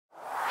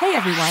Hey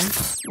everyone,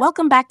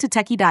 welcome back to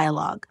Techie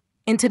Dialogue.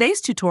 In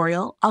today's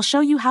tutorial, I'll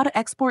show you how to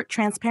export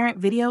transparent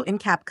video in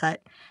CapCut,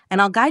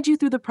 and I'll guide you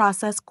through the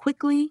process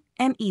quickly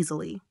and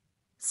easily.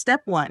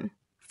 Step 1.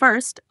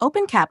 First,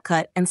 open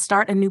CapCut and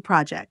start a new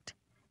project.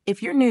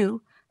 If you're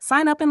new,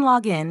 sign up and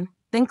log in,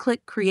 then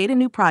click Create a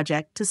New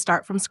Project to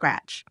start from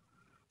scratch.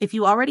 If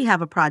you already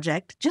have a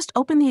project, just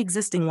open the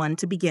existing one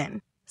to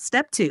begin.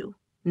 Step 2.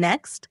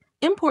 Next,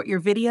 import your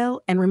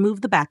video and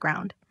remove the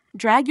background.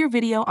 Drag your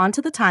video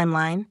onto the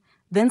timeline,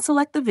 then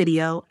select the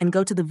video and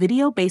go to the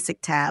Video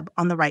Basic tab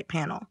on the right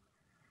panel.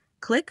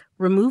 Click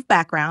Remove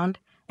Background,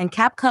 and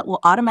CapCut will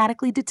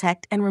automatically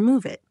detect and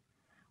remove it.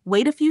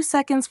 Wait a few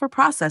seconds for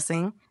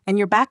processing, and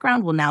your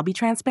background will now be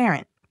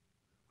transparent.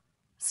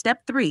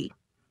 Step 3.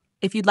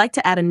 If you'd like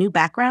to add a new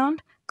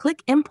background,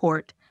 click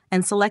Import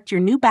and select your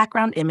new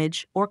background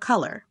image or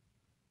color.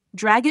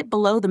 Drag it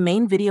below the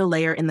main video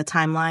layer in the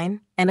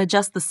timeline and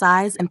adjust the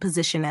size and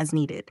position as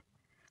needed.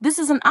 This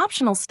is an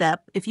optional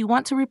step if you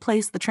want to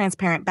replace the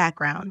transparent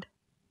background.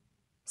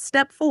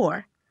 Step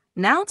 4.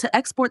 Now to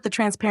export the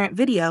transparent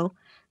video,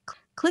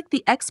 click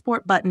the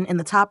Export button in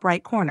the top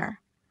right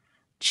corner.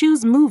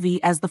 Choose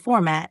Movie as the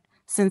format,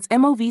 since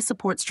MOV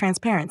supports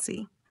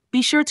transparency.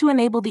 Be sure to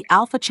enable the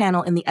alpha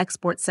channel in the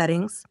export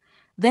settings,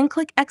 then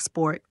click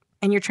Export,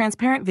 and your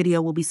transparent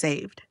video will be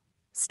saved.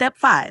 Step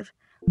 5.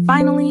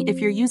 Finally, if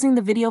you're using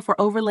the video for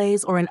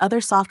overlays or in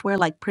other software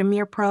like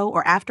Premiere Pro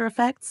or After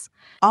Effects,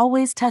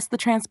 always test the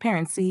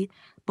transparency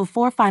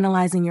before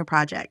finalizing your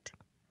project.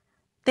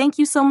 Thank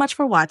you so much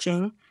for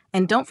watching,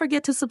 and don't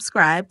forget to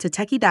subscribe to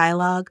Techie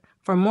Dialogue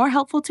for more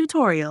helpful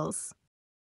tutorials.